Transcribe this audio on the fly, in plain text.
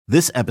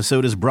This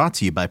episode is brought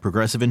to you by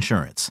Progressive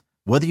Insurance.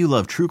 Whether you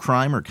love true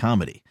crime or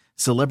comedy,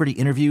 celebrity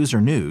interviews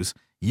or news,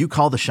 you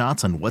call the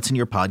shots on what's in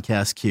your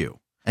podcast queue.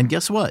 And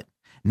guess what?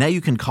 Now you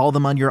can call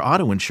them on your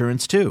auto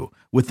insurance too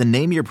with the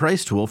Name Your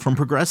Price tool from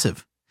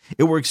Progressive.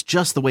 It works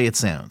just the way it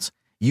sounds.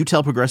 You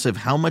tell Progressive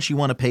how much you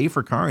want to pay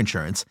for car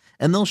insurance,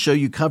 and they'll show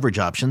you coverage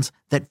options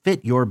that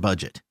fit your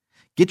budget.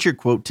 Get your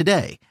quote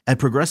today at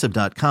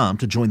Progressive.com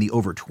to join the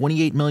over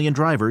 28 million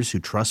drivers who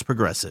trust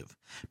Progressive.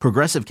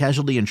 Progressive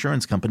Casualty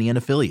Insurance Company and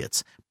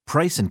Affiliates.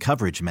 Price and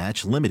coverage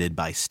match limited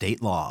by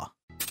state law.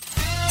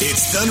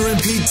 It's Thunder and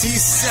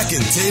PT's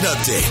second date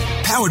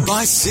update, powered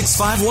by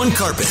 651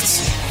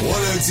 Carpets.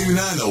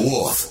 1029 The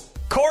Wolf.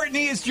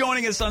 Kortney is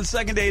joining us on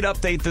Second Date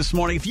Update this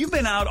morning. If you've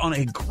been out on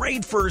a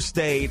great first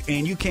date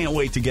and you can't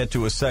wait to get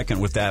to a second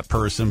with that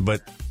person,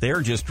 but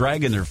they're just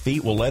dragging their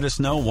feet, well, let us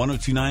know,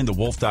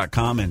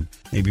 1029thewolf.com, and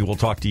maybe we'll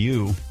talk to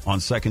you on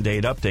Second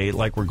Date Update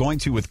like we're going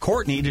to with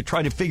Kortney to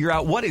try to figure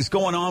out what is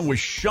going on with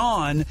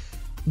Shawn.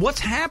 What's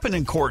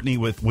happening, Kortney,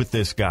 with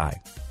this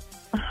guy?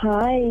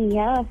 Hi,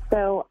 yeah,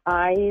 so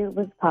I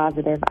was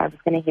positive I was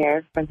going to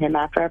hear from him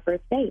after our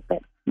first date, but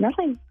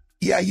nothing.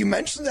 Yeah, you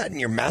mentioned that in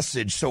your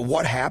message. So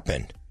what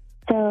happened?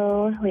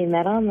 So we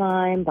met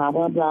online, blah,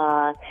 blah,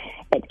 blah.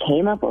 It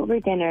came up over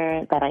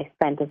dinner that I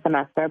spent a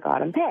semester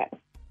abroad in Paris.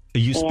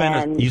 You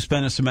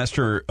spent a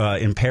semester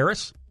in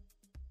Paris?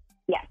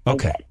 Yes.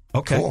 Okay.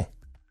 Okay. Cool.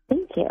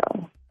 Thank you.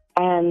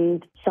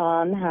 And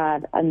Shawn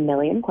had a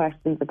million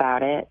questions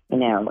about it. You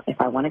know, if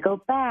I want to go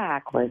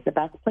back, where's the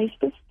best place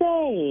to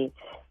stay?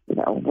 You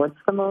know, what's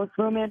the most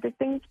romantic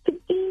things to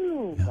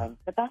do? When's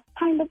the best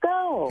time to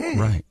go?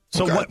 Right.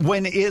 So Okay.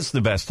 when is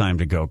the best time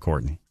to go,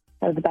 Kortney?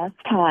 So the best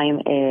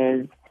time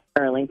is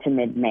early to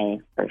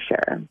mid-May for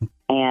sure.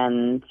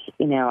 And,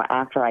 you know,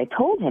 after I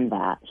told him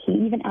that, he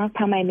even asked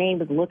how my May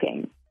was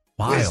looking.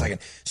 Wow. Wait a second.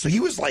 So he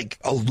was like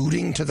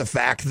alluding to the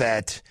fact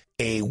that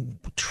a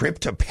trip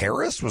to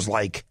Paris was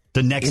like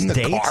The next in the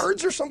date?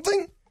 cards or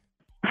something?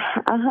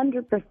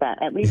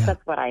 100%. At least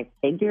that's what I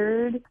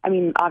figured. I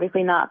mean,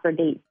 obviously not for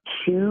date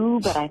 2,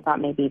 but I thought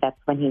maybe that's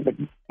when he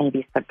would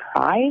maybe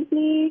surprise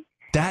me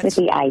with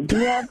the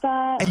idea of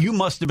that. You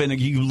must have been,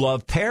 you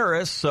love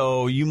Paris,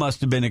 so you must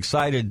have been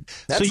excited.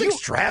 That's so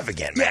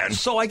extravagant, man.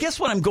 So I guess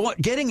what I'm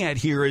getting at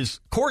here is,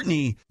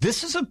 Kortney,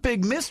 this is a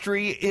big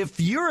mystery.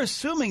 If you're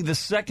assuming the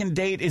second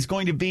date is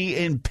going to be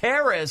in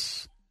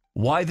Paris,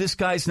 why this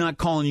guy's not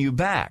calling you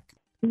back?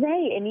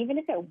 Right. And even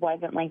if it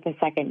wasn't like the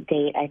second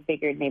date, I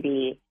figured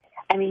maybe,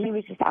 I mean, he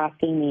was just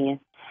asking me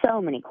so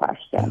many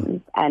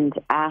questions and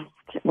asked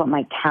what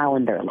my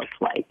calendar looked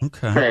like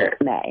for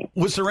May.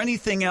 Was there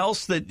anything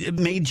else that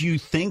made you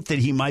think that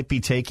he might be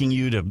taking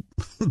you to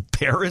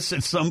Paris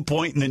at some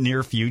point in the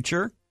near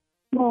future?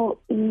 Well,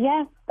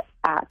 yes,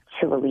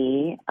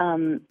 actually.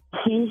 So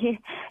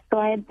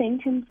I had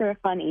thanked him for a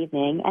fun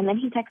evening, and then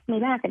he texted me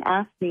back and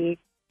asked me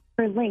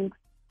for links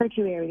for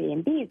 2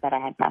 Airbnbs that I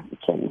had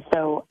messaged him.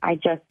 So I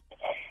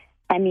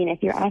mean,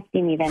 if you're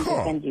asking me then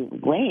to send you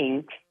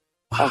links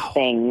of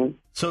things.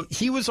 So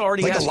he was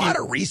already like asking a lot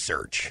of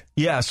research.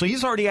 Yeah, so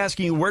he's already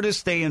asking you where to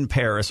stay in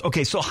Paris.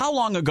 Okay, so how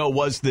long ago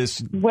was this?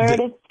 Where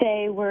to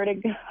stay, where to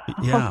go.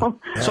 Yeah.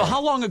 So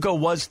how long ago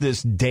was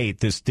this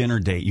date, this dinner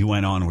date you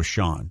went on with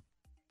Shawn?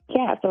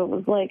 Yeah, so it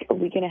was like a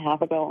week and a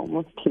half ago,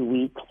 almost 2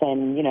 weeks,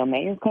 and, you know,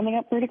 May is coming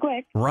up pretty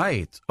quick.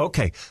 Right.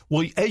 Okay.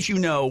 Well, as you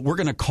know, we're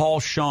going to call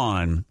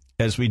Shawn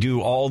as we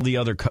do all the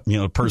other,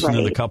 person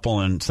in the couple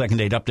and second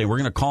date update. We're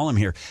going to call him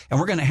here, and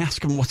we're going to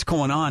ask him what's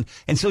going on.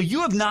 And so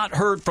you have not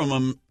heard from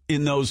him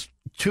in those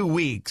 2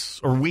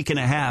 weeks or week and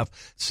a half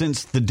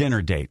since the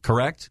dinner date,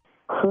 correct?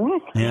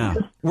 Correct. Yeah.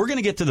 We're going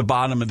to get to the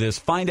bottom of this,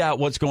 find out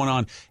what's going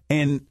on,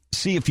 and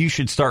see if you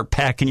should start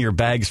packing your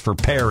bags for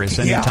Paris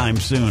anytime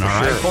soon. All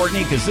right,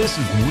 Kortney? Because this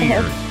is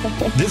weird.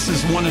 This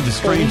is one of the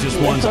strangest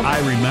ones I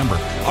remember.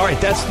 All right,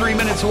 that's 3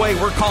 minutes away.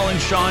 We're calling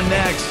Shawn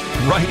next.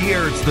 Right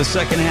here, it's the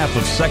second half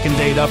of Second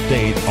Date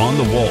Update on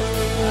The Wolf.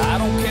 I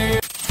don't care.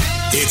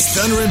 It's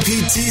Thunder and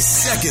PT's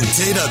second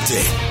date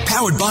update,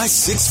 powered by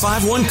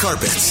 651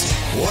 Carpets.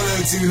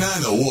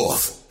 1029 The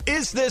Wolf.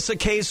 Is this a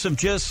case of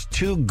just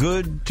too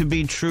good to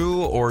be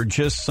true or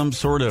just some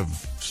sort of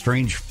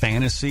strange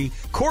fantasy?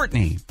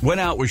 Kortney went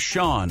out with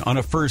Shawn on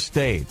a first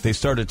date. They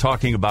started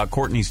talking about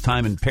Kortney's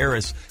time in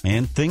Paris,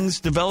 and things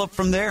developed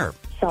from there.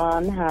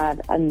 Shawn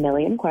had a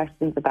million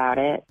questions about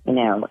it. You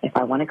know, if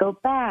I want to go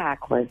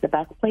back, where's the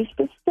best place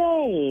to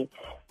stay?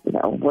 You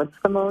know, what's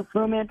the most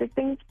romantic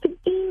things to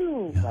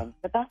do? When's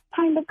the best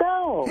time to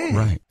go?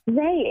 Right.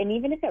 Right. And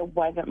even if it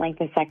wasn't like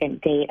the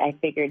second date, I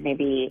figured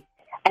maybe,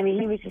 I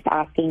mean, he was just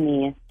asking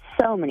me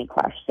so many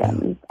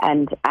questions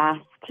and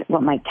asked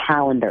what my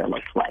calendar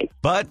looked like.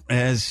 But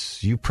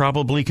as you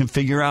probably can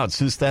figure out,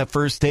 since that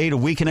first date a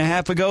week and a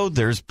half ago,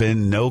 there's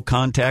been no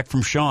contact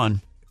from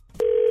Shawn.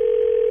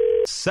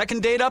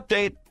 Second date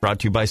update brought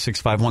to you by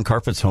 651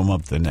 Carpets, home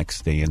of the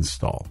next day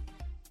install.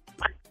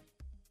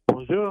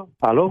 Bonjour.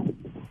 Hello.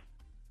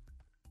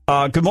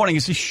 Good morning.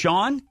 Is this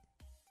Shawn?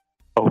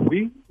 Oh,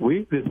 oui,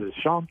 this is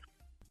Shawn.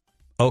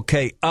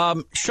 Okay.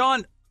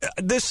 Shawn,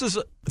 This is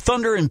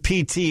Thunder and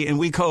PT, and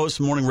we co-host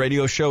a morning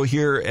radio show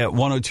here at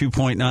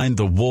 102.9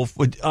 The Wolf.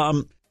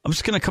 I'm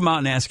just going to come out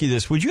and ask you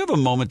this. Would you have a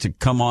moment to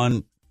come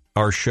on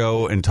our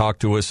show and talk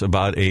to us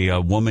about a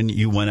woman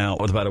you went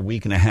out with about a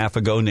week and a half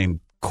ago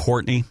named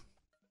Kortney?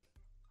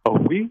 A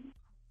week?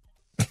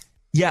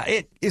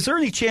 Yeah. Is there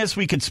any chance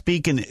we could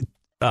speak in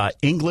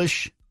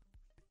English?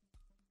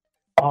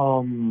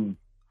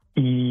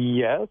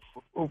 Yes.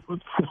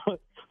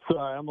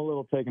 Sorry, I'm a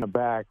little taken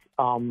aback.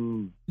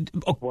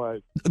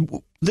 What?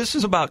 This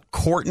is about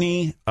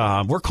Kortney.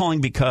 We're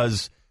calling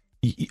because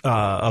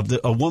of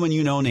a woman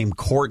you know named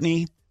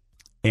Kortney,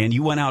 and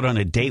you went out on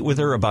a date with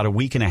her about a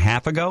week and a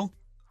half ago?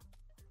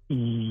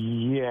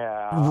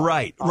 Yeah.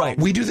 Right.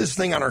 We do this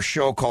thing on our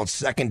show called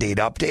Second Date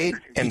Update,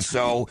 and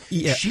so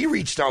she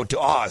reached out to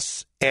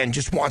us and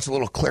just wants a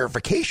little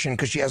clarification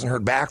because she hasn't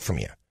heard back from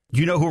you.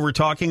 Do you know who we're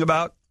talking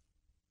about?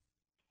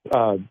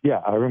 Yeah,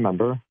 I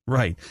remember.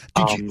 Right.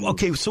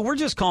 Okay, so we're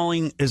just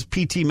calling, as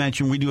PT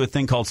mentioned, we do a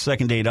thing called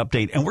Second Date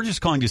Update, and we're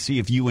just calling to see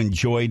if you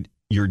enjoyed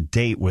your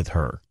date with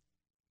her.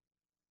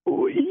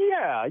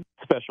 Yeah,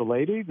 special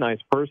lady, nice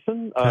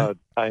person. I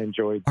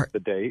enjoyed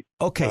the date.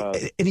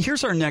 Okay, and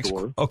here's our next.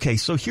 Sure. Okay,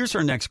 so here's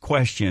our next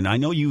question. I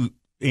know you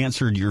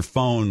answered your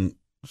phone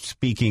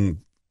speaking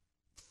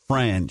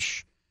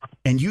French,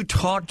 and you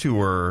talked to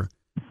her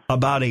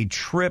about a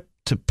trip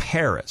to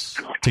Paris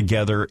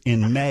together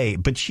in May,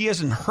 but she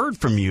hasn't heard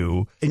from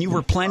you, and you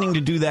were planning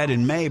to do that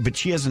in May, but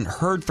she hasn't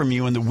heard from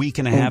you in the week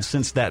and a half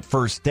since that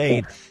first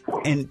date,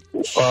 and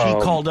she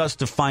called us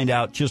to find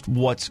out just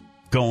what's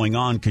going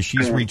on because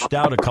she's reached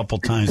out a couple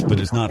times but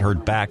has not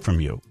heard back from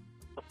you.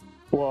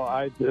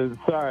 Well,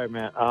 sorry,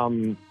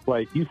 man.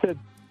 Like you said,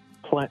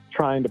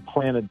 trying to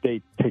plan a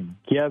date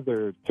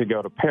together to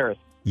go to Paris.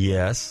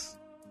 Yes.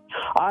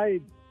 I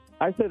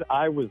said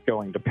I was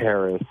going to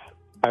Paris.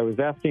 I was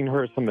asking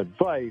her some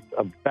advice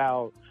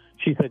about.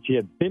 She said she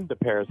had been to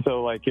Paris,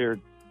 so like you're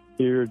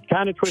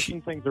kind of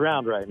twisting things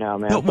around right now,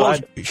 man. No, well,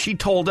 she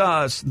told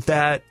us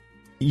that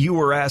you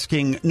were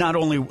asking not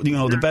only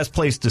the best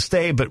place to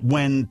stay, but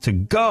when to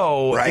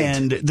go, right.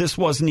 And this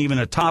wasn't even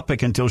a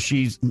topic until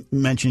she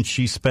mentioned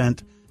she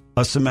spent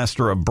a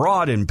semester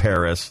abroad in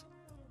Paris,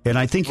 and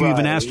I think you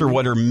even asked her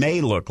what her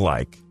May looked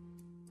like.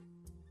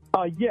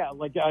 Yeah,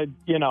 like I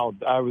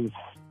was.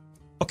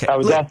 Okay, I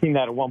was asking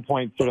that at one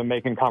point, sort of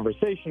making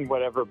conversation,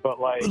 whatever. But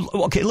like,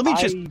 okay, let me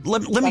just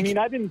let me. I mean,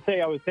 I didn't say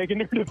I was taking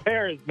her to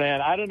Paris, man.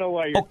 I don't know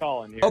why you're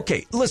calling here.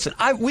 Okay, listen,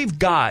 we've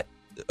got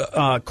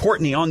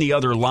Kortney on the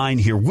other line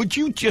here.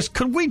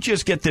 Could we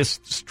just get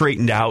this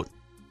straightened out?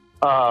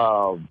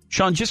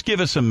 Shawn, just give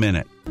us a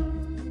minute.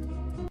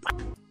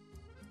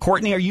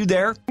 Kortney, are you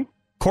there?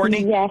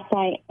 Kortney? Yes,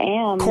 I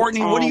am.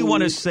 Kortney, what do you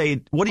want to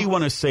say? What do you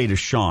want to say to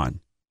Shawn?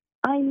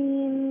 I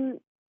mean,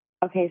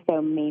 okay,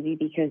 so maybe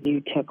because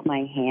you took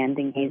my hand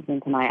and gazed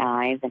into my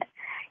eyes and,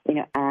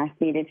 asked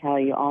me to tell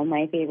you all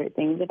my favorite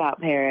things about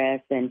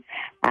Paris and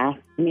asked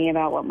me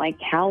about what my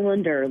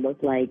calendar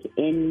looked like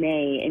in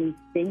May,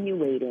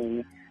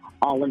 insinuating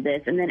all of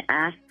this, and then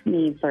asked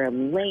me for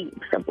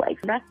links of,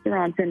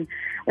 restaurants. And,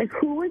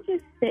 who would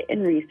just sit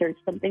and research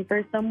something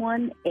for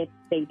someone if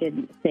they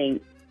didn't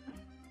think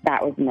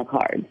that was in the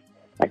cards?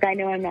 I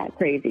know I'm not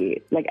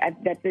crazy.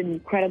 That's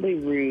incredibly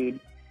rude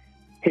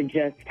to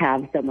just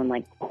have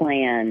someone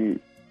plan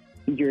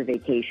your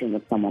vacation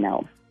with someone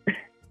else.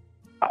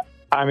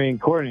 I mean,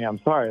 Kortney, I'm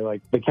sorry.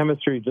 The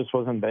chemistry just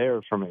wasn't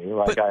there for me.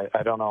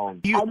 I don't know.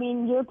 I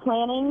mean, you're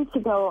planning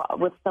to go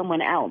with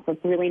someone else.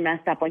 It's really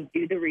messed up.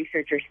 Do the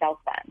research yourself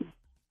then.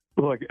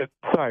 Look,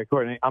 sorry,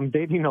 Kortney. I'm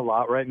dating a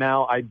lot right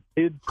now. I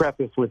did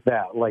preface with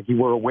that. You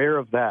were aware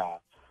of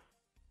that.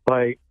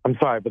 I'm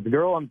sorry, but the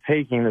girl I'm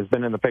taking has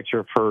been in the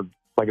picture for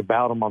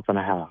about a month and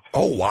a half.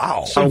 Oh,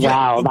 wow. So,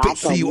 wow.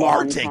 So you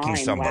are taking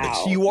somebody.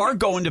 Wow. So you are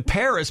going to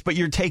Paris, but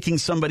you're taking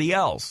somebody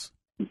else.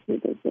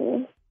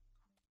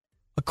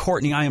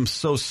 Kortney, I am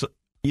so.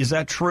 Is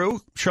that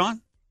true,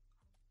 Shawn?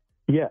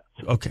 Yes.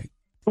 Okay.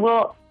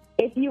 Well,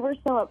 if you were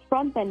so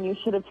upfront, then you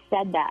should have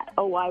said that.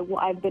 Oh,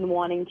 I've been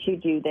wanting to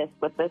do this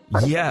with this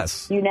person.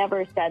 Yes. You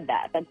never said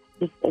that.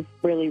 It's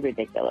really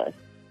ridiculous.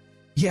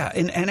 Yeah,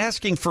 and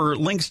asking for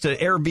links to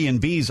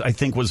Airbnbs, I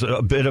think, was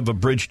a bit of a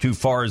bridge too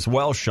far as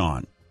well,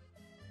 Shawn.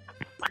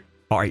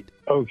 All right.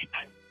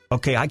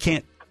 Okay, I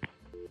can't.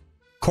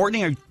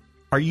 Kortney,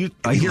 are you?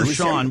 I hear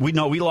Shawn. We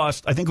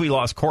lost. I think we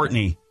lost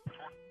Kortney.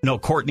 No,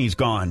 Kortney's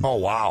gone. Oh,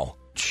 wow.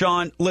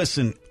 Shawn,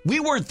 listen, we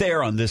weren't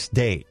there on this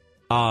date,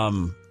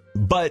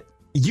 but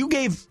you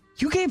gave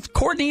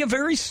Kortney a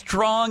very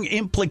strong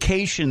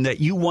implication that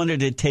you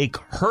wanted to take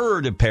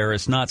her to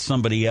Paris, not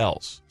somebody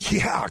else.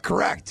 Yeah,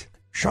 correct.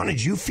 Shawn,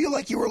 did you feel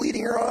like you were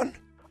leading her on?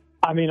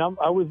 I mean,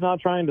 I was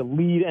not trying to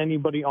lead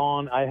anybody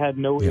on. I had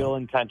no ill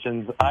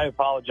intentions. I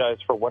apologize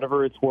for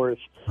whatever it's worth.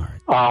 All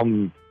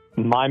right.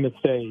 My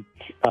mistake.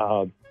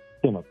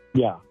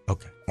 Yeah.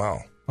 Okay.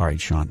 Wow. All right,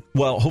 Shawn.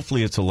 Well,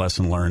 hopefully it's a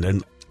lesson learned,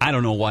 and I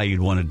don't know why you'd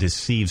want to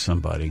deceive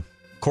somebody.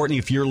 Kortney,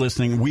 if you're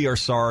listening, we are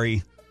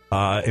sorry,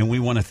 and we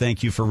want to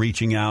thank you for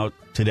reaching out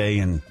today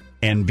and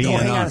being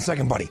hang on a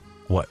second, buddy.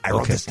 What? I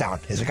wrote this down.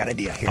 Here's a good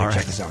idea. Here, All check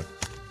right. this out.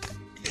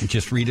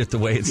 Just read it the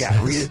way it says.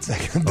 Yeah, read it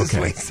this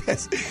way it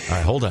says. All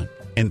right, hold on.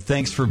 And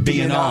thanks for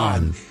being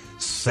on.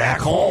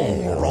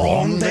 Sacon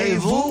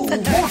Rendezvous.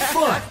 More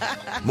fun,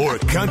 more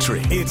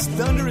country. It's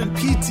Thunder and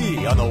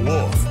PT on the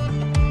Wolf.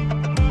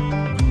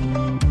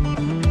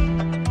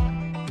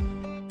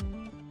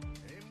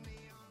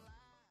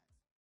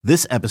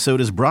 This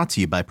episode is brought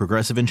to you by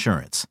Progressive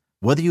Insurance.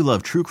 Whether you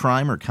love true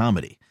crime or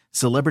comedy,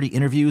 celebrity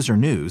interviews or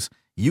news,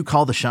 you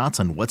call the shots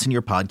on what's in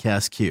your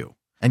podcast queue.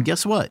 And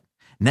guess what?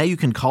 Now you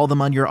can call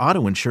them on your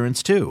auto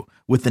insurance too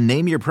with the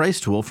Name Your Price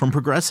tool from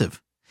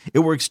Progressive. It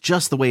works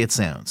just the way it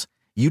sounds.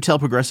 You tell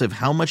Progressive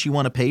how much you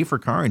want to pay for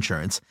car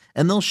insurance,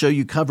 and they'll show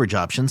you coverage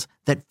options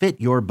that fit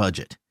your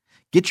budget.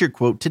 Get your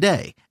quote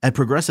today at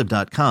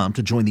Progressive.com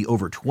to join the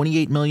over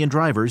 28 million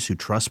drivers who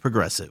trust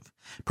Progressive.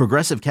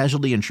 Progressive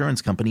Casualty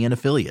Insurance Company and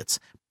Affiliates.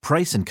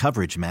 Price and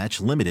coverage match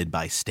limited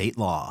by state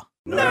law.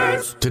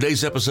 Nerds.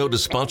 Today's episode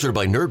is sponsored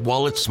by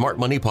NerdWallet's Smart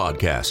Money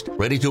Podcast.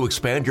 Ready to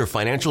expand your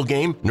financial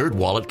game?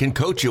 NerdWallet can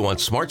coach you on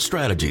smart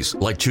strategies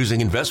like choosing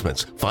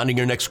investments, finding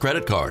your next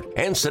credit card,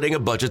 and setting a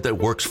budget that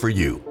works for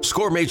you.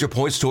 Score major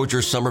points towards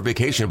your summer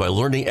vacation by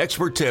learning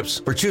expert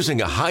tips for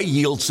choosing a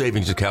high-yield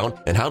savings account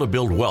and how to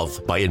build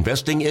wealth by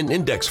investing in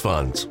index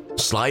funds.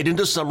 Slide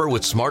into summer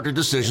with smarter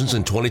decisions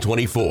in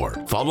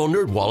 2024. Follow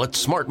NerdWallet's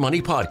Smart Money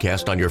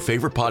Podcast on your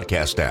favorite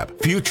podcast app.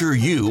 Future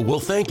you will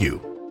thank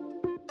you.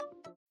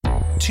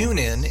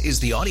 TuneIn is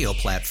the audio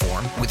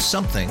platform with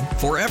something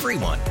for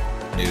everyone.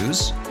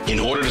 News. In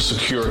order to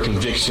secure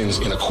convictions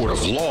in a court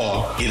of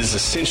law, it is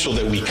essential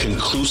that we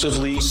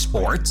conclusively.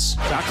 Sports.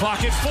 Shot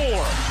clock at 4.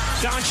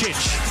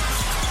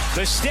 Doncic.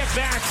 The step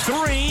back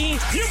 3.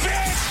 You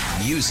bet.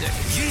 Music.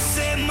 You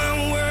set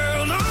my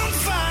world on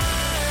fire.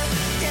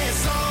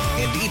 Yes,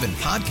 and even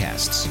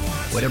podcasts.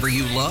 Whatever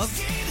you love,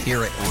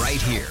 hear it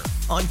right here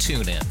on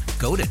TuneIn.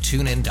 Go to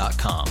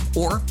TuneIn.com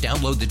or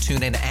download the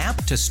TuneIn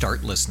app to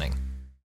start listening.